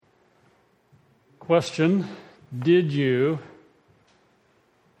Question, did you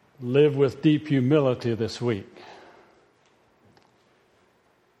live with deep humility this week?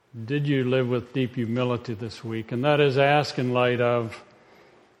 Did you live with deep humility this week? And that is asked in light of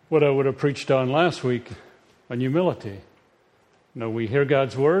what I would have preached on last week on humility. We hear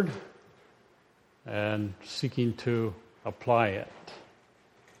God's word and seeking to apply it.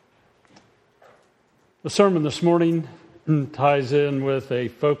 The sermon this morning ties in with a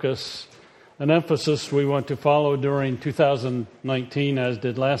focus, an emphasis we want to follow during 2019, as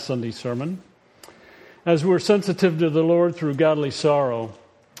did last Sunday's sermon. As we're sensitive to the Lord through godly sorrow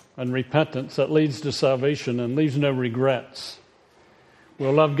and repentance that leads to salvation and leaves no regrets,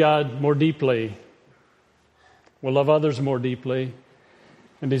 we'll love God more deeply, we'll love others more deeply,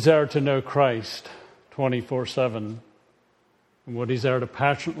 and desire to know Christ 24/7, and we'll desire to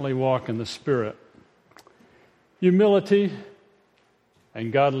passionately walk in the Spirit. Humility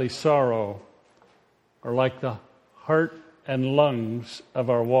and godly sorrow are like the heart and lungs of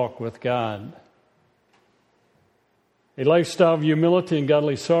our walk with God. A lifestyle of humility and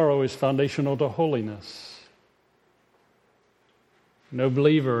godly sorrow is foundational to holiness. No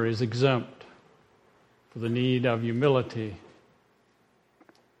believer is exempt for the need of humility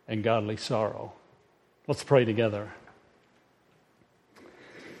and godly sorrow. Let's pray together.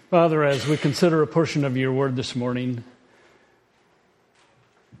 Father, as we consider a portion of your word this morning,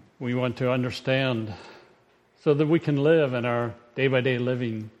 we want to understand so that we can live in our day-by-day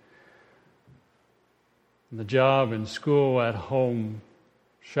living, in the job, in school, at home,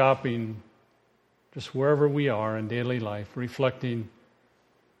 shopping, just wherever we are in daily life, reflecting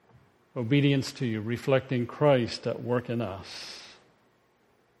obedience to you, reflecting Christ at work in us.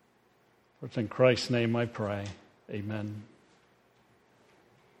 For it's in Christ's name I pray. Amen.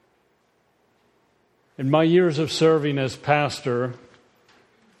 In my years of serving as pastor,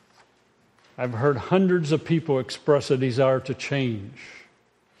 I've heard hundreds of people express a desire to change,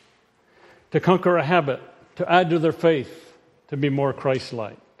 to conquer a habit, to add to their faith, to be more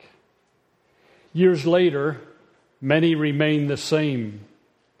Christ-like. Years later, many remain the same,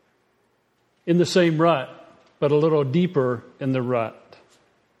 in the same rut, but a little deeper in the rut.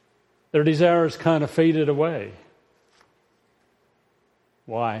 Their desires kind of faded away.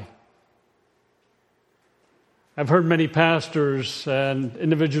 Why? I've heard many pastors and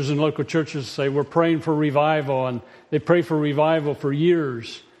individuals in local churches say, we're praying for revival, and they pray for revival for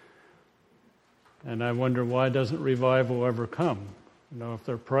years. And I wonder, why doesn't revival ever come? If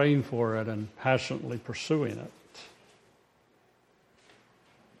they're praying for it and passionately pursuing it.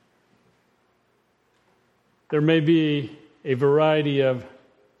 There may be a variety of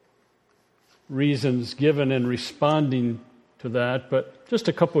reasons given in responding to that, but just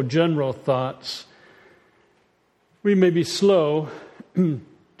a couple general thoughts. We may be slow to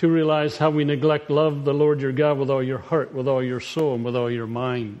realize how we neglect love the Lord your God with all your heart, with all your soul, and with all your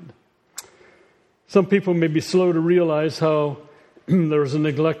mind. Some people may be slow to realize how there's a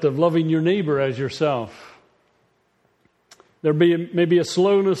neglect of loving your neighbor as yourself. There may be a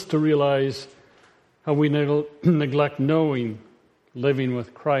slowness to realize how we neglect knowing, living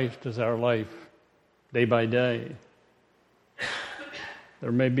with Christ as our life, day by day.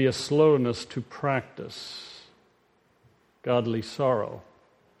 There may be a slowness to practice godly sorrow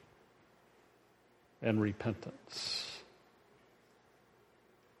and repentance.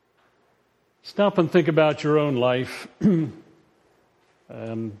 Stop and think about your own life. And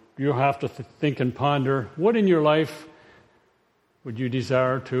you'll have to think and ponder, what in your life would you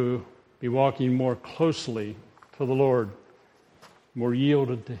desire to be walking more closely to the Lord, more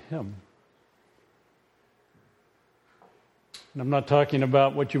yielded to Him? And I'm not talking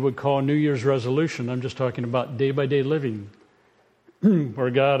about what you would call a New Year's resolution. I'm just talking about day-by-day living, where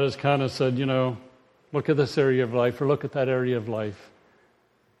God has kind of said, look at this area of life, or look at that area of life,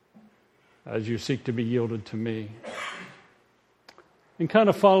 as you seek to be yielded to me. And kind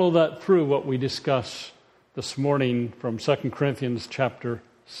of follow that through what we discussed this morning from 2 Corinthians chapter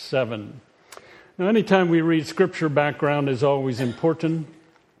 7. Now, anytime we read Scripture, background is always important.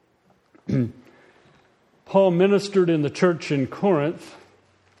 Paul ministered in the church in Corinth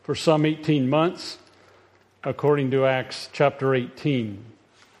for some 18 months, according to Acts chapter 18.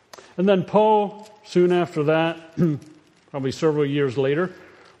 And then Paul, soon after that, probably several years later,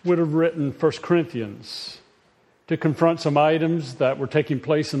 would have written 1 Corinthians to confront some items that were taking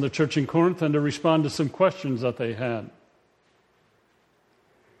place in the church in Corinth and to respond to some questions that they had.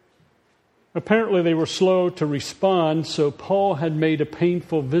 Apparently they were slow to respond, so Paul had made a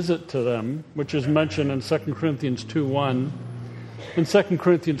painful visit to them, which is mentioned in 2 Corinthians 2:1 and 2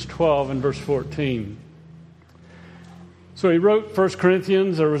 Corinthians 12 and verse 14. So he wrote 1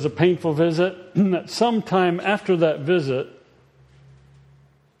 Corinthians. There was a painful visit. At some time after that visit,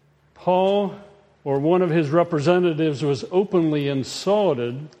 Paul, or one of his representatives, was openly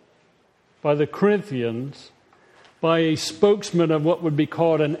insulted by the Corinthians by a spokesman of what would be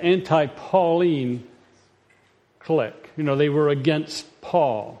called an anti-Pauline clique. They were against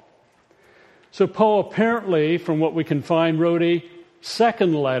Paul. So Paul apparently, from what we can find, wrote a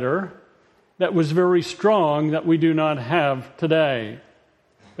second letter that was very strong that we do not have today.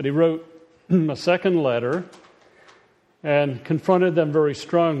 But he wrote a second letter and confronted them very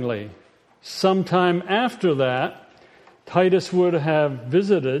strongly. Sometime after that, Titus would have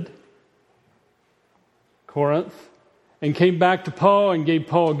visited Corinth and came back to Paul and gave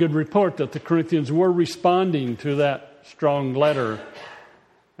Paul a good report that the Corinthians were responding to that strong letter.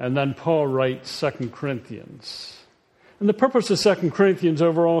 And then Paul writes 2 Corinthians. And the purpose of 2 Corinthians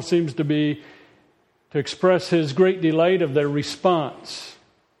overall seems to be to express his great delight of their response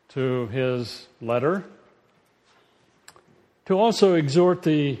to his letter, to also exhort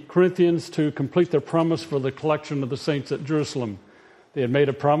the Corinthians to complete their promise for the collection of the saints at Jerusalem. They had made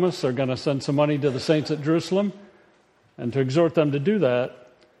a promise, they're going to send some money to the saints at Jerusalem, and to exhort them to do that,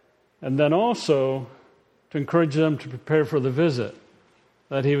 and then also to encourage them to prepare for the visit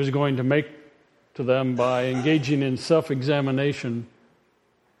that he was going to make to them by engaging in self-examination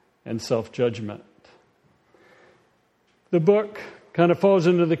and self-judgment. The book kind of falls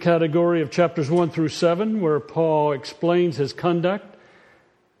into the category of chapters 1 through 7, where Paul explains his conduct,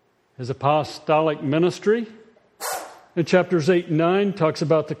 his apostolic ministry. In chapters 8 and 9, talks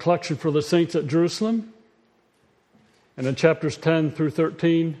about the collection for the saints at Jerusalem. And in chapters 10 through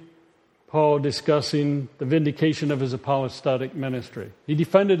 13, Paul discussing the vindication of his apostolic ministry. He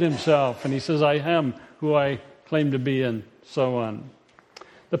defended himself, and he says, I am who I claim to be, and so on.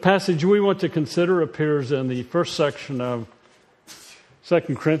 The passage we want to consider appears in the first section of 2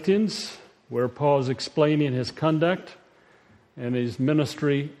 Corinthians, where Paul is explaining his conduct and his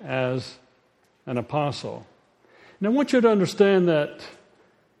ministry as an apostle. And I want you to understand that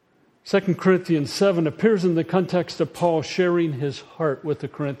 2 Corinthians 7 appears in the context of Paul sharing his heart with the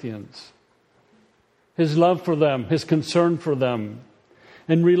Corinthians, his love for them, his concern for them.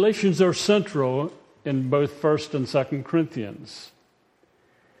 And relations are central in both 1st and 2 Corinthians.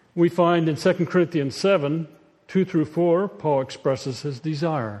 We find in 2 Corinthians 7, 2 through 4, Paul expresses his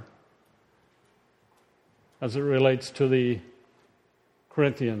desire as it relates to the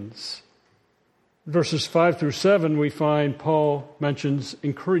Corinthians. Verses 5 through 7, we find Paul mentions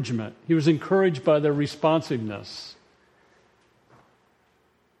encouragement. He was encouraged by their responsiveness.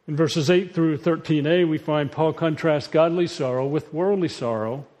 In verses 8 through 13a, we find Paul contrasts godly sorrow with worldly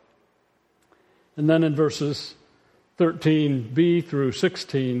sorrow. And then in verses 13b through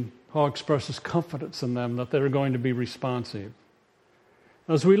 16, Paul expresses confidence in them that they're going to be responsive.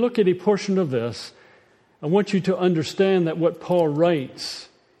 As we look at a portion of this, I want you to understand that what Paul writes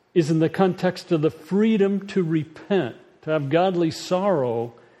is in the context of the freedom to repent, to have godly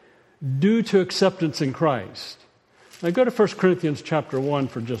sorrow due to acceptance in Christ. Now go to 1 Corinthians chapter 1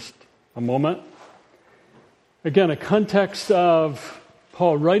 for just a moment. Again, a context of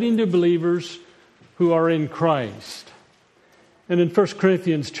Paul writing to believers who are in Christ. And in 1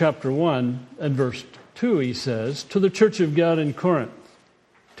 Corinthians chapter 1 and verse 2, he says, to the church of God in Corinth,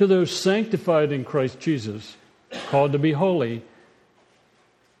 to those sanctified in Christ Jesus, called to be holy,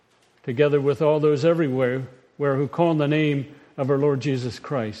 together with all those everywhere who call on the name of our Lord Jesus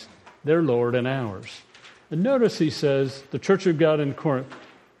Christ, their Lord and ours. And notice he says, the church of God in Corinth,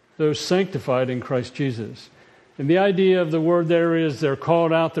 those sanctified in Christ Jesus. And the idea of the word there is they're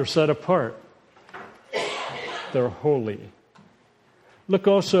called out, they're set apart. They're holy. Look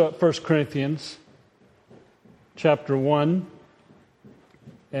also at 1 Corinthians chapter 1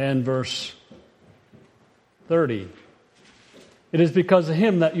 and verse 30. It is because of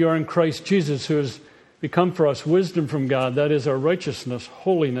him that you are in Christ Jesus, who has become for us wisdom from God, that is our righteousness,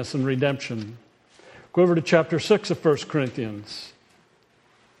 holiness, and redemption. Go over to chapter 6 of 1 Corinthians.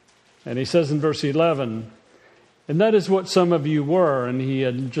 And he says in verse 11, and that is what some of you were, and he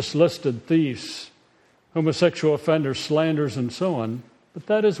had just listed thieves, homosexual offenders, slanders, and so on. But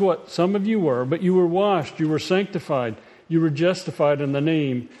that is what some of you were, but you were washed, you were sanctified, you were justified in the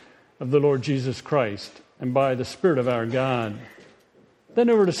name of the Lord Jesus Christ and by the Spirit of our God. Then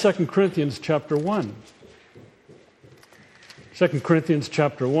over to 2 Corinthians chapter 1. 2 Corinthians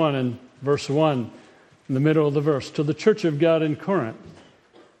chapter 1 and verse 1, in the middle of the verse, to the church of God in Corinth,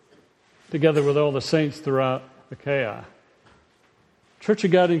 together with all the saints throughout Achaia. Church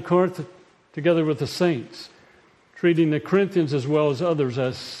of God in Corinth, together with the saints, treating the Corinthians as well as others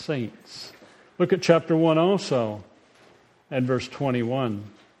as saints. Look at chapter 1 also. and verse 21.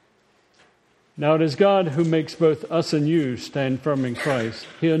 Now it is God who makes both us and you stand firm in Christ.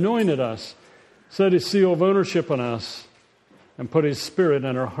 He anointed us, set his seal of ownership on us, and put his Spirit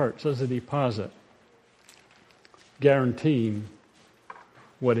in our hearts as a deposit, guaranteeing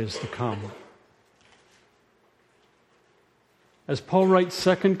what is to come. As Paul writes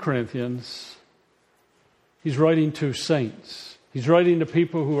 2 Corinthians, he's writing to saints. He's writing to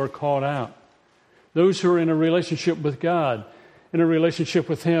people who are called out, those who are in a relationship with God, in a relationship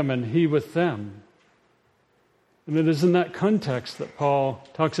with him and he with them. And it is in that context that Paul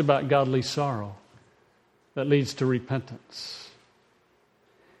talks about godly sorrow that leads to repentance.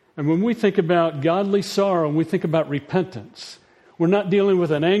 And when we think about godly sorrow and we think about repentance, we're not dealing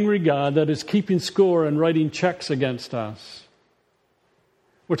with an angry God that is keeping score and writing checks against us.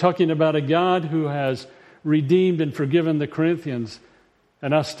 We're talking about a God who has redeemed and forgiven the Corinthians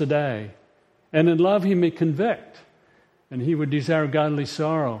and us today. And in love he may convict. And he would desire godly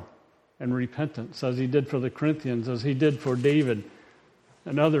sorrow and repentance, as he did for the Corinthians, as he did for David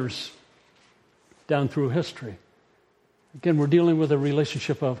and others down through history. Again, we're dealing with a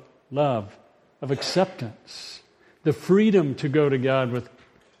relationship of love, of acceptance, the freedom to go to God with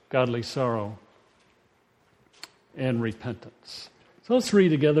godly sorrow and repentance. So let's read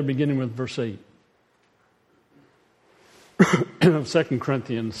together, beginning with verse 8 of 2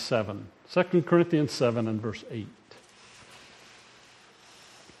 Corinthians 7. 2 Corinthians 7 and verse 8.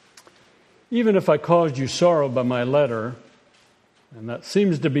 Even if I caused you sorrow by my letter, and that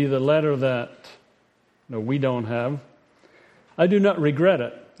seems to be the letter that we don't have, I do not regret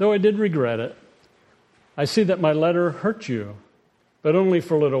it, though I did regret it. I see that my letter hurt you, but only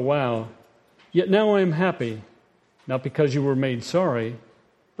for a little while. Yet now I am happy, not because you were made sorry,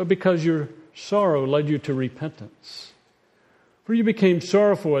 but because your sorrow led you to repentance. For you became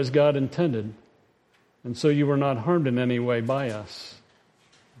sorrowful as God intended, and so you were not harmed in any way by us.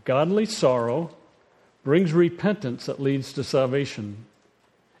 Godly sorrow brings repentance that leads to salvation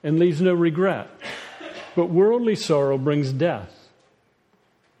and leaves no regret. But worldly sorrow brings death.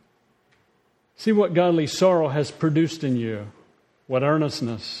 See what godly sorrow has produced in you. What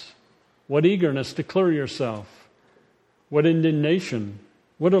earnestness, what eagerness to clear yourself, what indignation,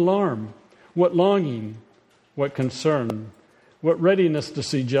 what alarm, what longing, what concern, what readiness to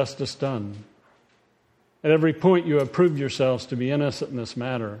see justice done. At every point you have proved yourselves to be innocent in this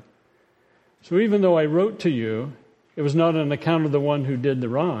matter. So even though I wrote to you, it was not on account of the one who did the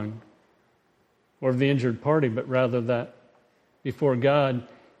wrong or of the injured party, but rather that before God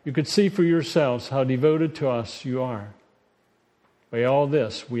you could see for yourselves how devoted to us you are. By all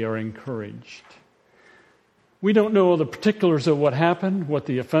this we are encouraged. We don't know all the particulars of what happened, what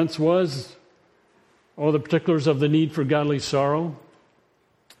the offense was, all the particulars of the need for godly sorrow.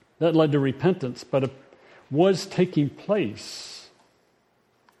 That led to repentance, but it was taking place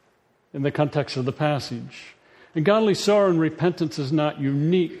in the context of the passage. And godly sorrow and repentance is not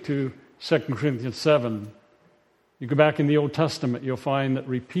unique to 2 Corinthians 7. You go back in the Old Testament, you'll find that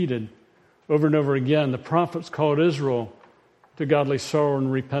repeated over and over again, the prophets called Israel to godly sorrow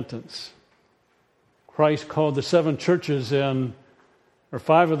and repentance. Christ called the 7 churches in, or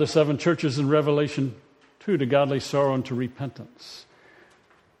 5 of the 7 churches in Revelation 2 to godly sorrow and to repentance.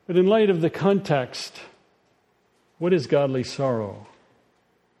 But in light of the context, what is godly sorrow?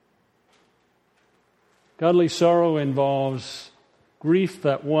 Godly sorrow involves grief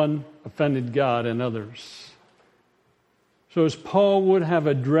that one offended God and others. So as Paul would have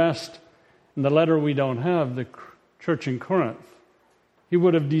addressed in the letter we don't have, the church in Corinth, he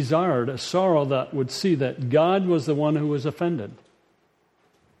would have desired a sorrow that would see that God was the one who was offended,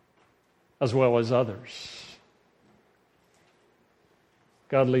 as well as others.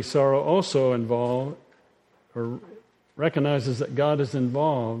 Godly sorrow also recognizes that God is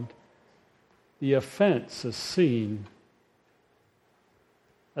involved. The offense is seen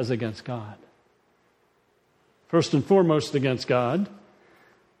as against God. First and foremost against God,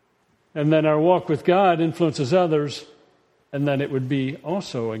 and then our walk with God influences others, and then it would be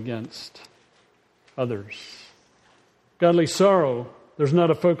also against others. Godly sorrow, there's not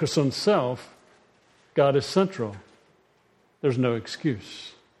a focus on self. God is central. There's no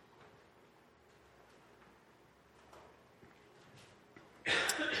excuse.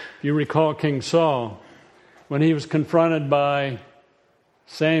 If you recall King Saul, when he was confronted by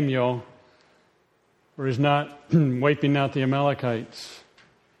Samuel, where he's not wiping out the Amalekites,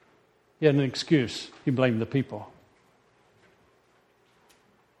 he had an excuse. He blamed the people.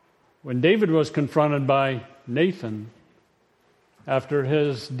 When David was confronted by Nathan after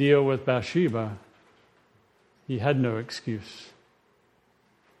his deal with Bathsheba, he had no excuse.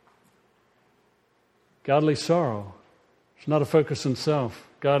 Godly sorrow It's not a focus in self.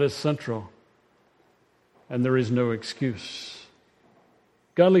 God is central, and there is no excuse.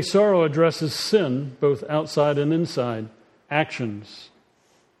 Godly sorrow addresses sin, both outside and inside, actions,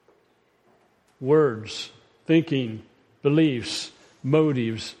 words, thinking, beliefs,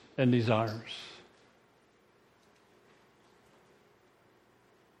 motives, and desires.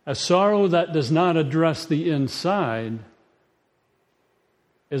 A sorrow that does not address the inside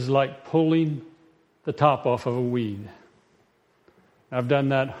is like pulling the top off of a weed. I've done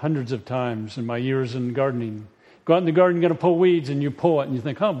that hundreds of times in my years in gardening. Go out in the garden, you're going to pull weeds, and you pull it, and you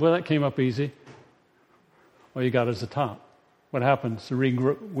think, oh, well, that came up easy. All you got is the top. What happens? The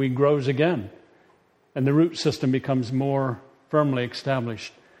weed grows again, and the root system becomes more firmly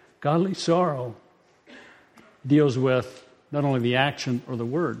established. Godly sorrow deals with not only the action or the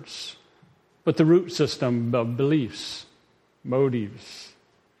words, but the root system of beliefs, motives,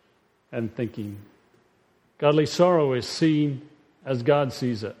 and thinking. Godly sorrow is seen as God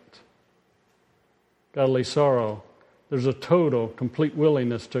sees it. Godly sorrow, there's a total, complete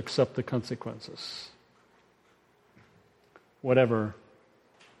willingness to accept the consequences, whatever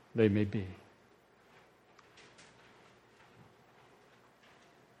they may be.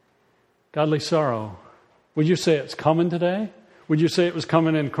 Godly sorrow. Would you say it's common today? Would you say it was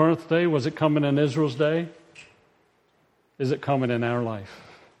common in Corinth's day? Was it common in Israel's day? Is it common in our life?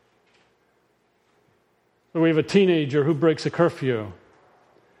 So we have a teenager who breaks a curfew.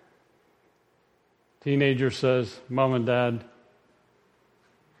 Teenager says, Mom and Dad,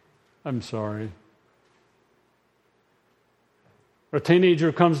 I'm sorry. Or a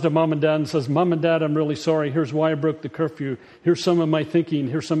teenager comes to Mom and Dad and says, Mom and Dad, I'm really sorry. Here's why I broke the curfew. Here's some of my thinking.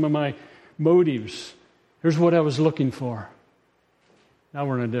 Here's some of my motives. Here's what I was looking for. Now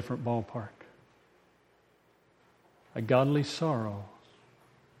we're in a different ballpark. A godly sorrow.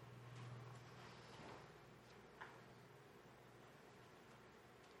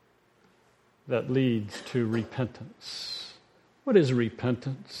 That leads to repentance. What is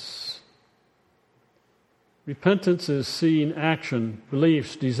repentance? Repentance is seeing action,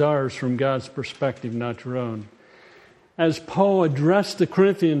 beliefs, desires from God's perspective, not your own. As Paul addressed the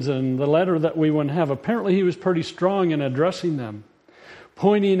Corinthians in the letter that we want to have, apparently he was pretty strong in addressing them,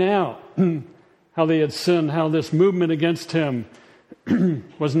 pointing out how they had sinned, how this movement against him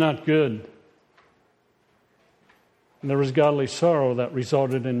was not good. And there was godly sorrow that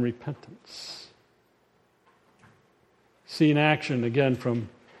resulted in repentance. Seeing action, again, from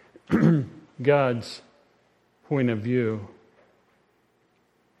God's point of view.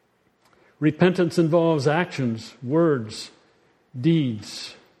 Repentance involves actions, words,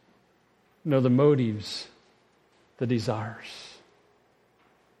 deeds, the motives, the desires.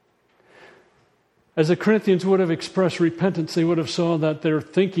 As the Corinthians would have expressed repentance, they would have saw that their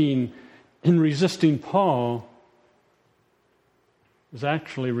thinking in resisting Paul was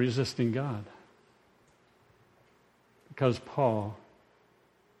actually resisting God. Because Paul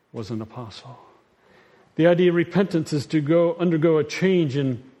was an apostle. The idea of repentance is to undergo a change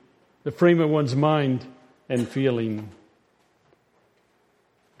in the frame of one's mind and feeling.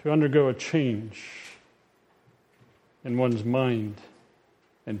 To undergo a change in one's mind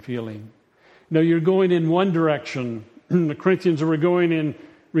and feeling. You're going in one direction. The Corinthians were going in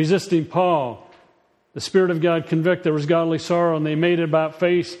resisting Paul. The Spirit of God convicted. There was godly sorrow, and they made it about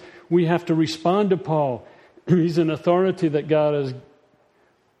faith. We have to respond to Paul. He's an authority that God has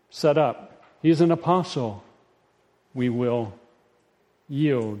set up. He's an apostle. We will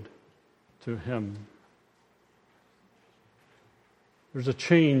yield to him. There's a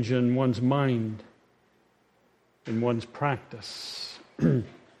change in one's mind, in one's practice. A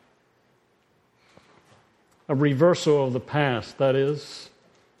reversal of the past, that is,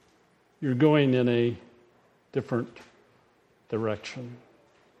 you're going in a different direction.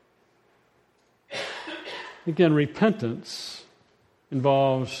 Again, repentance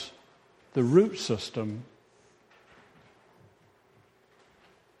involves the root system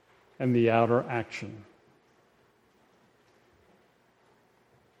and the outer action.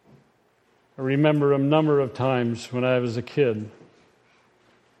 I remember a number of times when I was a kid,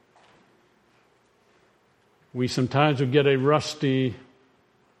 we sometimes would get a rusty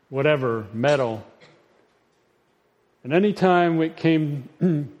metal. And any time it came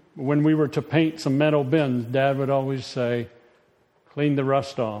when we were to paint some metal bins, Dad would always say, clean the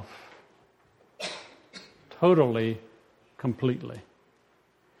rust off. Totally, completely.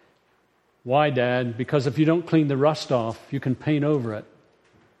 Why, Dad? Because if you don't clean the rust off, you can paint over it,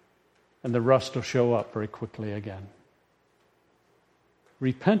 and the rust will show up very quickly again.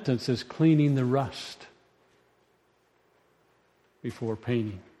 Repentance is cleaning the rust before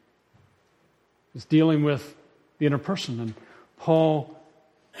painting. It's dealing with the inner person. And Paul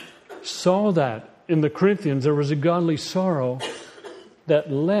saw that in the Corinthians. There was a godly sorrow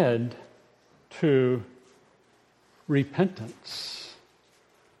that led to repentance.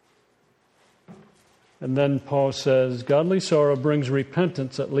 And then Paul says, godly sorrow brings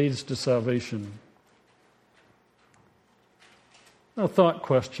repentance that leads to salvation. A thought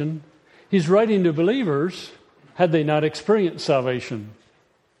question. He's writing to believers, had they not experienced salvation?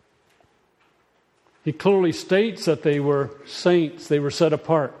 He clearly states that they were saints, they were set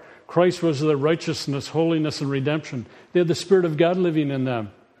apart. Christ was their righteousness, holiness, and redemption. They had the Spirit of God living in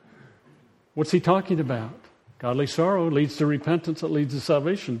them. What's he talking about? Godly sorrow leads to repentance that leads to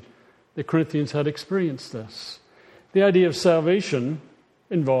salvation. The Corinthians had experienced this. The idea of salvation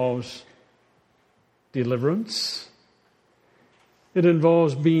involves deliverance. It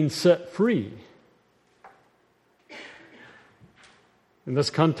involves being set free. In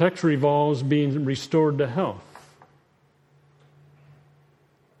this context, revolves being restored to health.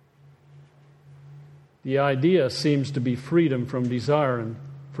 The idea seems to be freedom from desire and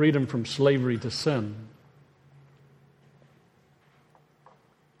freedom from slavery to sin.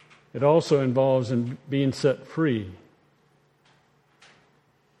 It also involves in being set free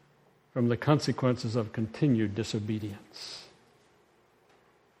from the consequences of continued disobedience.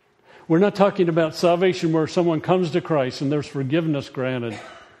 We're not talking about salvation where someone comes to Christ and there's forgiveness granted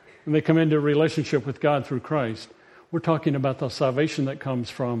and they come into a relationship with God through Christ. We're talking about the salvation that comes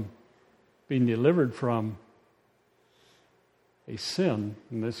from being delivered from a sin.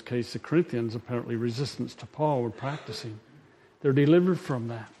 In this case, the Corinthians, apparently resistance to Paul, were practicing. They're delivered from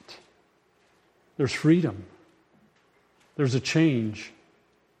that. There's freedom. There's a change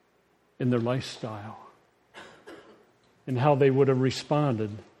in their lifestyle and how they would have responded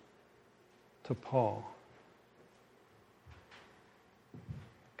to Paul.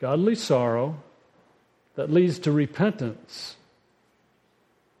 Godly sorrow that leads to repentance,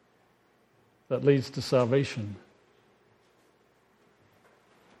 that leads to salvation.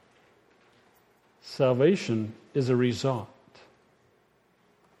 Salvation is a result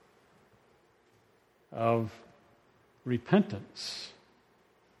of repentance.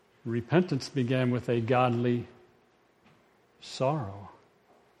 Repentance began with a godly sorrow.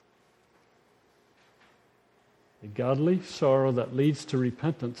 A godly sorrow that leads to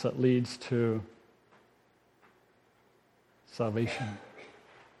repentance, that leads to salvation.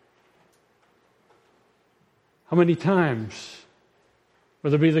 How many times,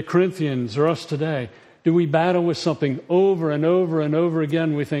 whether it be the Corinthians or us today, do we battle with something over and over and over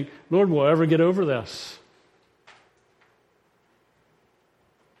again? We think, Lord, will I ever get over this?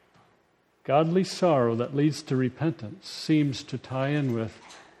 Godly sorrow that leads to repentance seems to tie in with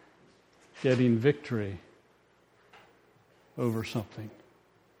getting victory over something.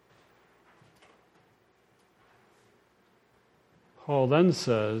 Paul then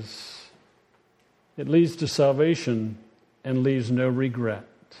says, it leads to salvation and leaves no regret.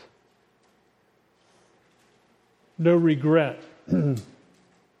 No regret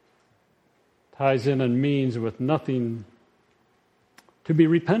ties in and means with nothing to be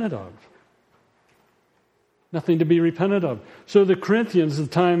repented of. Nothing to be repented of. So the Corinthians, at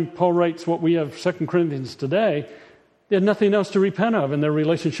the time Paul writes what we have 2 Corinthians today, they had nothing else to repent of in their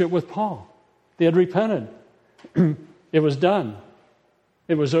relationship with Paul. They had repented. It was done.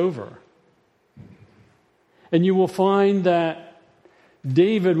 It was over. And you will find that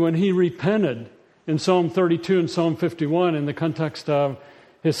David, when he repented in Psalm 32 and Psalm 51 in the context of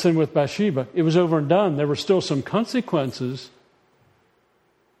his sin with Bathsheba, it was over and done. There were still some consequences,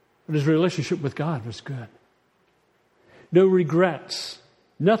 but his relationship with God was good. No regrets.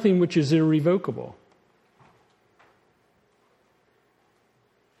 Nothing which is irrevocable.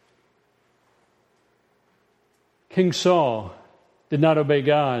 King Saul did not obey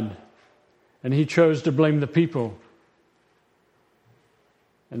God, and he chose to blame the people.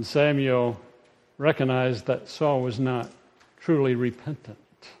 And Samuel recognized that Saul was not truly repentant.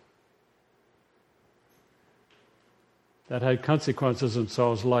 That had consequences in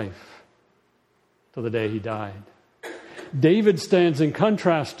Saul's life to the day he died. David stands in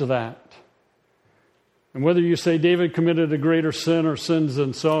contrast to that. And whether you say David committed a greater sin or sins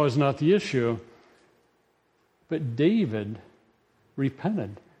than Saul is not the issue. But David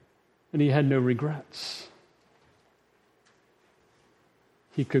repented, and he had no regrets.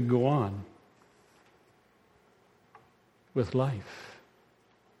 He could go on with life.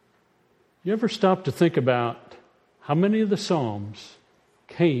 You ever stop to think about how many of the Psalms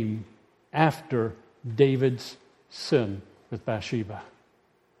came after David's sin with Bathsheba?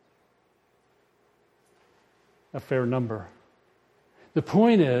 A fair number. The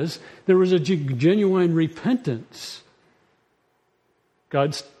point is, there was a genuine repentance.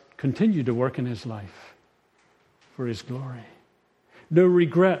 God's continued to work in his life for his glory. No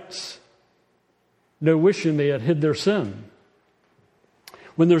regrets. No wishing they had hid their sin.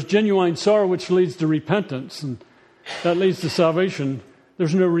 When there's genuine sorrow which leads to repentance, and that leads to salvation,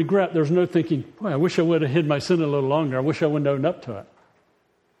 there's no regret. There's no thinking, boy, I wish I would have hid my sin a little longer. I wish I wouldn't have owned up to it.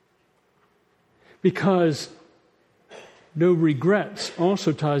 Because no regrets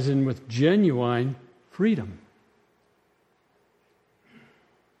also ties in with genuine freedom.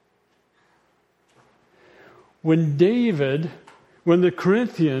 When the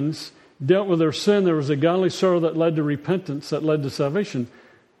Corinthians dealt with their sin, there was a godly sorrow that led to repentance, that led to salvation.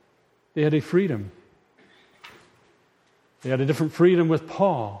 They had a freedom. They had a different freedom with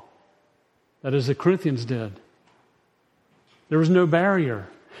Paul, that is, the Corinthians did. There was no barrier.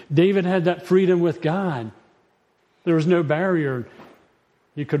 David had that freedom with God. There was no barrier.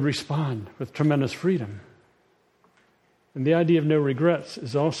 He could respond with tremendous freedom. And the idea of no regrets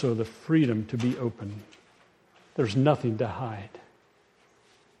is also the freedom to be open. There's nothing to hide.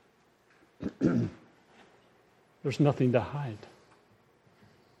 There's nothing to hide.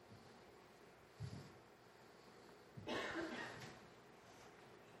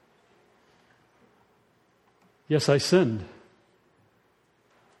 Yes, I sinned.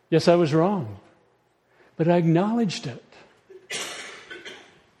 Yes, I was wrong. But I acknowledged it.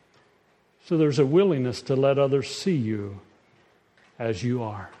 So there's a willingness to let others see you as you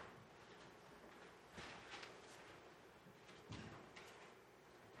are.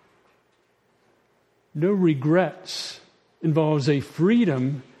 No regrets involves a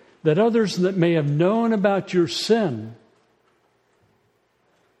freedom that others that may have known about your sin,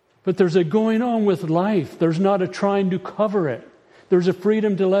 but there's a going on with life. There's not a trying to cover it. There's a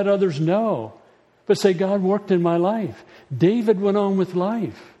freedom to let others know, but say, God worked in my life. David went on with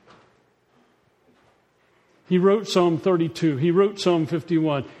life. He wrote Psalm 32. He wrote Psalm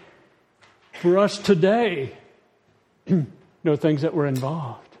 51. For us today, no things that were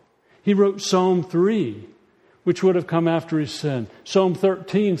involved. He wrote Psalm 3, which would have come after his sin. Psalm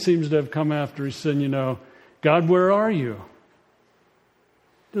 13 seems to have come after his sin, God, where are you?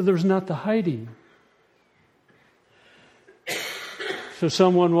 There's not the hiding. So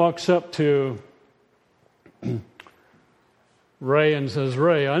someone walks up to Ray and says,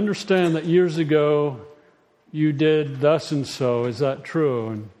 Ray, I understand that years ago you did thus and so. Is that true?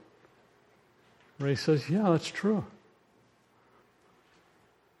 And Ray says, yeah, that's true.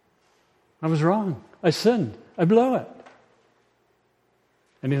 I was wrong. I sinned. I blew it.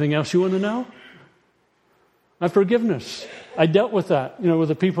 Anything else you want to know? My forgiveness. I dealt with that, with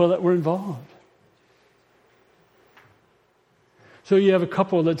the people that were involved. So you have a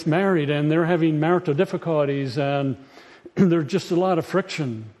couple that's married and they're having marital difficulties and there's just a lot of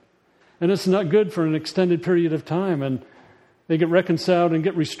friction. And it's not good for an extended period of time. And they get reconciled and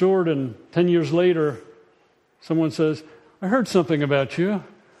get restored, and 10 years later, someone says, I heard something about you.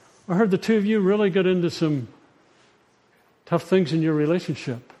 I heard the two of you really got into some tough things in your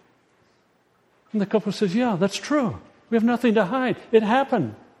relationship. And the couple says, yeah, that's true. We have nothing to hide. It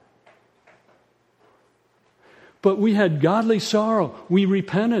happened. But we had godly sorrow. We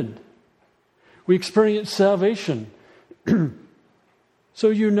repented. We experienced salvation.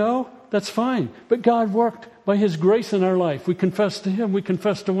 So that's fine. But God worked by His grace in our life. We confessed to Him. We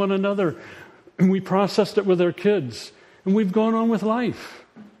confessed to one another. And we processed it with our kids. And we've gone on with life.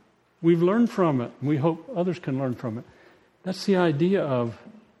 We've learned from it. We hope others can learn from it. That's the idea of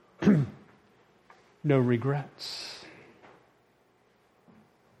no regrets.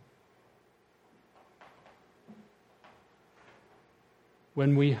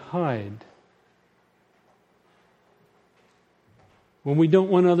 When we hide, when we don't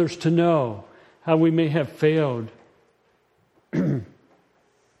want others to know how we may have failed, it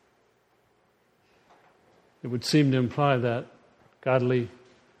would seem to imply that godly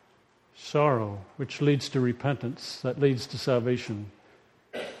sorrow, which leads to repentance, that leads to salvation,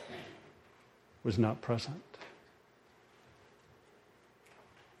 was not present.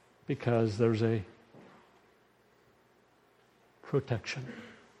 Because there's a protection.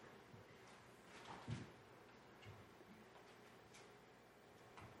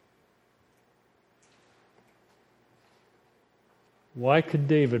 Why could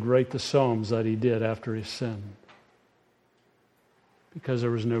David write the Psalms that he did after his sin? Because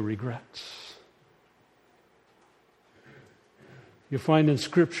there was no regrets. You find in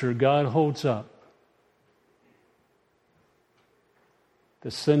Scripture, God holds up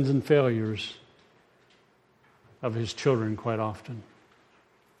the sins and failures of His children quite often.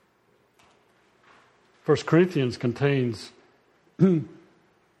 1 Corinthians contains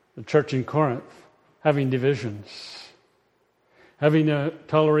the church in Corinth having divisions,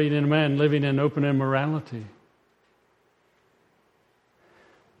 tolerating a man living in open immorality,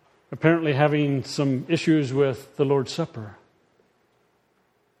 apparently having some issues with the Lord's Supper.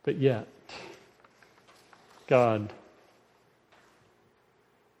 But yet, God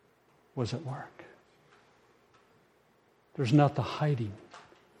was at work. There's not the hiding.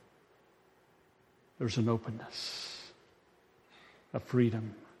 There's an openness, a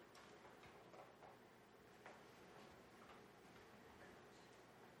freedom.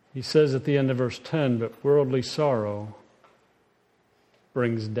 He says at the end of verse 10, but worldly sorrow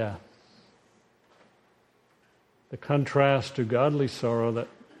brings death. The contrast to godly sorrow that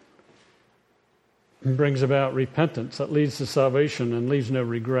brings about repentance, that leads to salvation and leaves no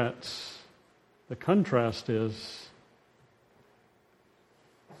regrets. The contrast is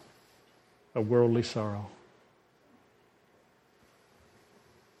a worldly sorrow.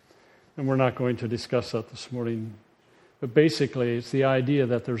 And we're not going to discuss that this morning. But basically, it's the idea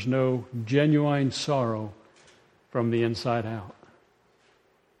that there's no genuine sorrow from the inside out.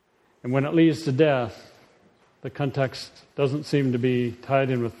 And when it leads to death, the context doesn't seem to be tied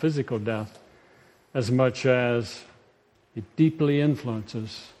in with physical death as much as it deeply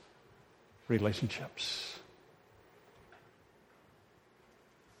influences relationships.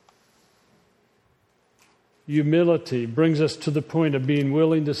 Humility brings us to the point of being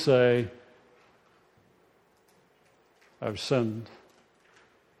willing to say, I've sinned.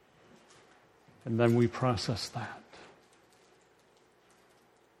 And then we process that.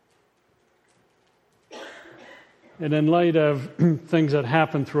 And in light of things that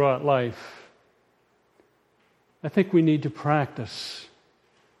happen throughout life, I think we need to practice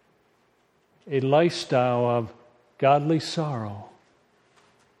a lifestyle of godly sorrow,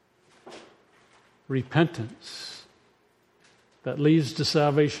 repentance that leads to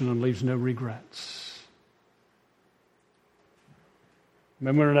salvation and leaves no regrets.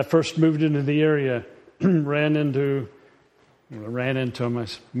 Remember when I first moved into the area, ran into them, I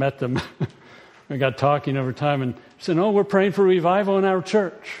met them, we got talking over time and said, oh, we're praying for revival in our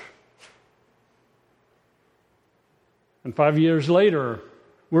church. And 5 years later,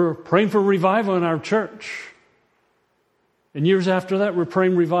 we're praying for revival in our church. And years after that, we're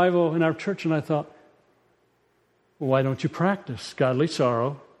praying revival in our church. And I thought, well, why don't you practice godly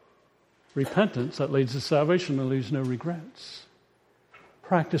sorrow, repentance that leads to salvation and leaves no regrets?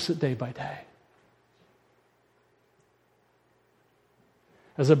 Practice it day by day.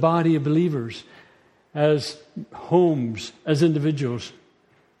 As a body of believers, as homes, as individuals,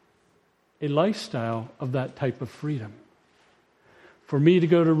 a lifestyle of that type of freedom. For me to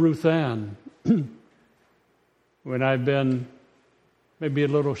go to Ruth Ann when I've been maybe a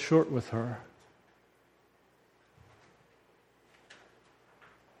little short with her,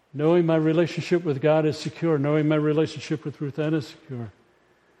 knowing my relationship with God is secure, knowing my relationship with Ruth Ann is secure.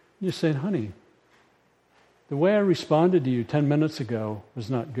 You're saying, honey, the way I responded to you 10 minutes ago was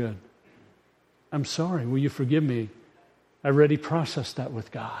not good. I'm sorry. Will you forgive me? I already processed that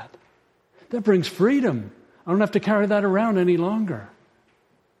with God. That brings freedom. I don't have to carry that around any longer.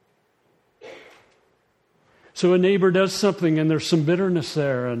 So a neighbor does something and there's some bitterness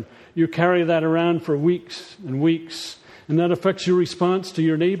there and you carry that around for weeks and weeks and that affects your response to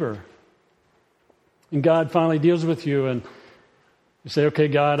your neighbor. And God finally deals with you and you say, okay,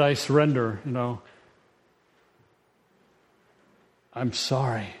 God, I surrender, I'm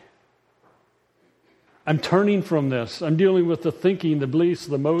sorry. I'm turning from this. I'm dealing with the thinking, the beliefs,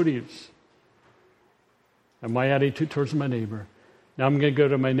 the motives, and my attitude towards my neighbor. Now I'm going to go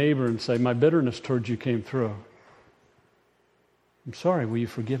to my neighbor and say, my bitterness towards you came through. I'm sorry, will you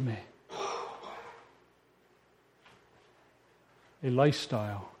forgive me? A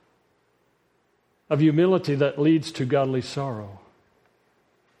lifestyle of humility that leads to godly sorrow.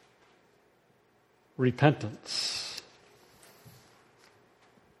 Repentance.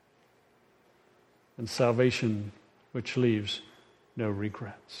 And salvation which leaves no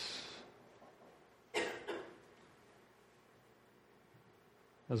regrets.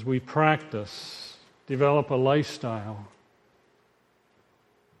 As we practice, develop a lifestyle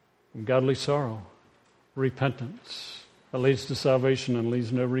of godly sorrow, repentance that leads to salvation and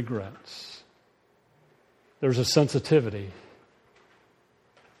leaves no regrets. There's a sensitivity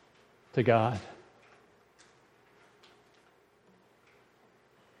to God.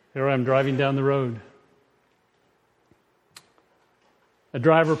 Here I am driving down the road. A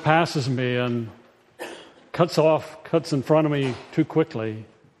driver passes me and cuts in front of me too quickly.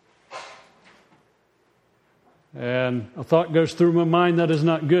 And a thought goes through my mind that is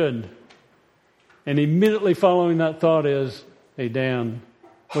not good. And immediately following that thought is, Hey, Dan,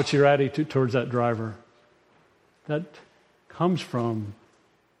 what's your attitude towards that driver? That comes from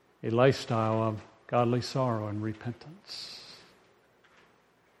a lifestyle of godly sorrow and repentance.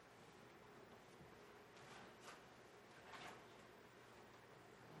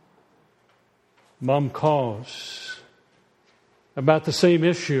 Mom calls about the same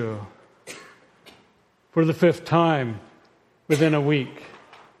issue for the 5th time within a week.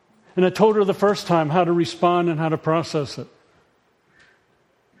 And I told her the first time how to respond and how to process it.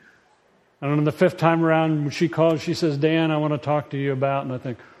 And on the 5th time around, when she calls, she says, Dan, I want to talk to you about, and I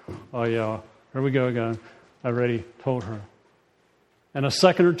think, oh yeah, here we go again. I already told her. And a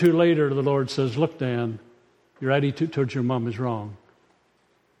second or two later, the Lord says, look, Dan, your attitude towards your mom is wrong.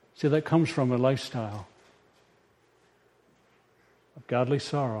 See, that comes from a lifestyle of godly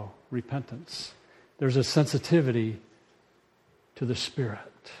sorrow, repentance. There's a sensitivity to the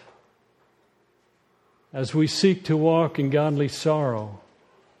Spirit. As we seek to walk in godly sorrow,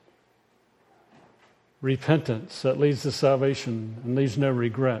 repentance that leads to salvation and leaves no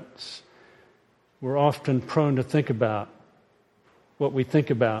regrets, we're often prone to think about, what we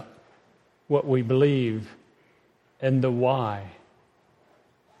believe, and the why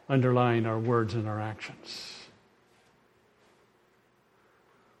underlying our words and our actions.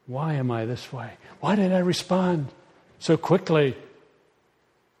 Why am I this way? Why did I respond so quickly?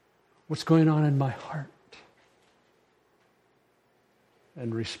 What's going on in my heart?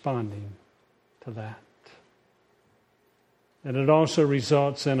 And responding to that. And it also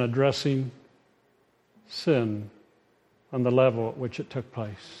results in addressing sin on the level at which it took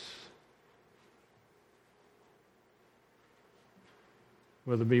place.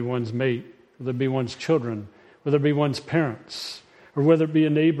 Whether it be one's mate, whether it be one's children, whether it be one's parents, or whether it be a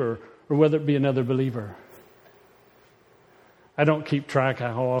neighbor, or whether it be another believer. I don't keep track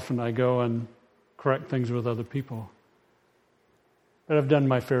of how often I go and correct things with other people. But I've done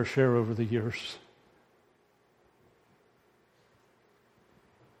my fair share over the years.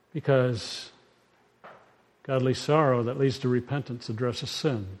 Because godly sorrow that leads to repentance addresses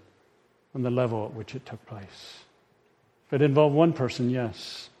sin on the level at which it took place. If it involved one person,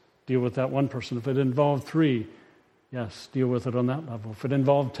 yes, deal with that one person. If it involved 3, yes, deal with it on that level. If it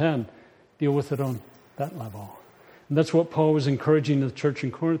involved 10, deal with it on that level. And that's what Paul was encouraging the church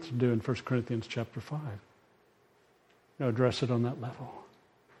in Corinth to do in 1 Corinthians chapter 5. Address it on that level.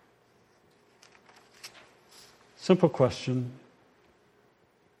 Simple question.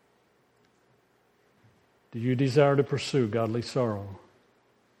 Do you desire to pursue godly sorrow?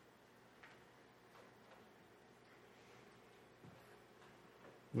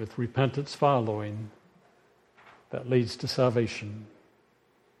 With repentance following that leads to salvation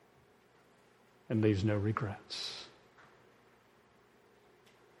and leaves no regrets.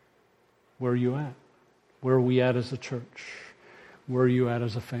 Where are you at? Where are we at as a church? Where are you at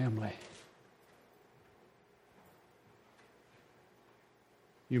as a family?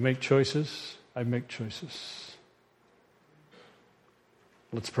 You make choices, I make choices.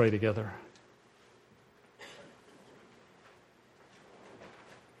 Let's pray together.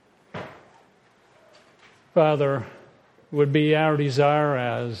 Father, it would be our desire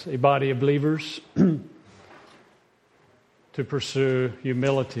as a body of believers to pursue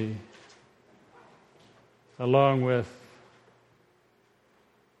humility along with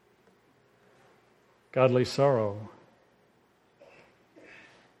godly sorrow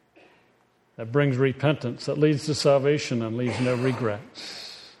that brings repentance, that leads to salvation and leaves no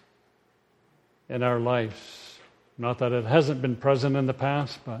regrets in our lives. Not that it hasn't been present in the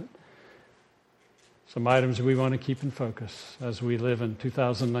past, but some items we want to keep in focus as we live in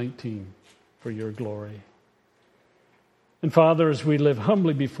 2019 for your glory. And Father, as we live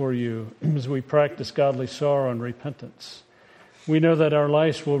humbly before you, as we practice godly sorrow and repentance, we know that our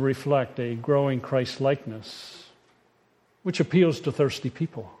lives will reflect a growing Christ-likeness, which appeals to thirsty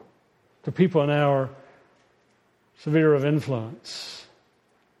people, to people in our sphere of influence.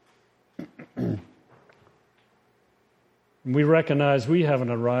 We recognize we haven't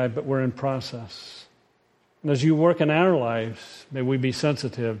arrived, but we're in process. And as you work in our lives, may we be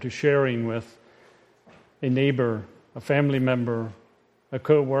sensitive to sharing with a neighbor, a family member, a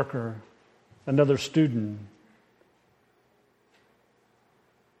co-worker, another student,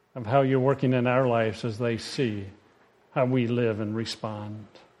 of how you're working in our lives as they see how we live and respond.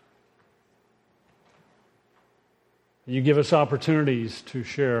 You give us opportunities to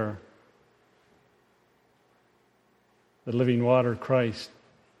share the living water, Christ,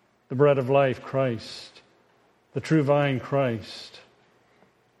 the bread of life, Christ, the true vine, Christ,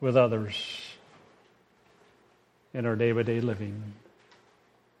 with others in our day-by-day living.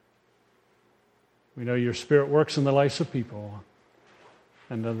 We know your Spirit works in the lives of people.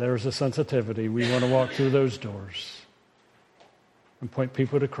 And there's a sensitivity. We want to walk through those doors and point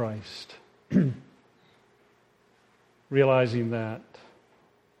people to Christ. Realizing that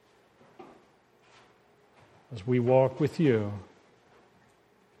as we walk with you,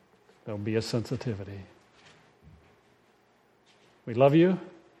 there'll be a sensitivity. We love you.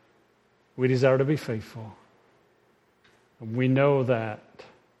 We desire to be faithful. And we know that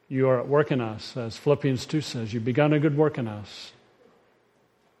you are at work in us, as Philippians 2 says. You've begun a good work in us.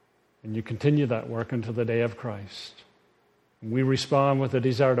 And you continue that work until the day of Christ. And we respond with a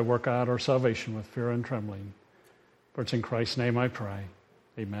desire to work out our salvation with fear and trembling. For it's in Christ's name I pray.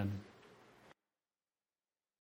 Amen.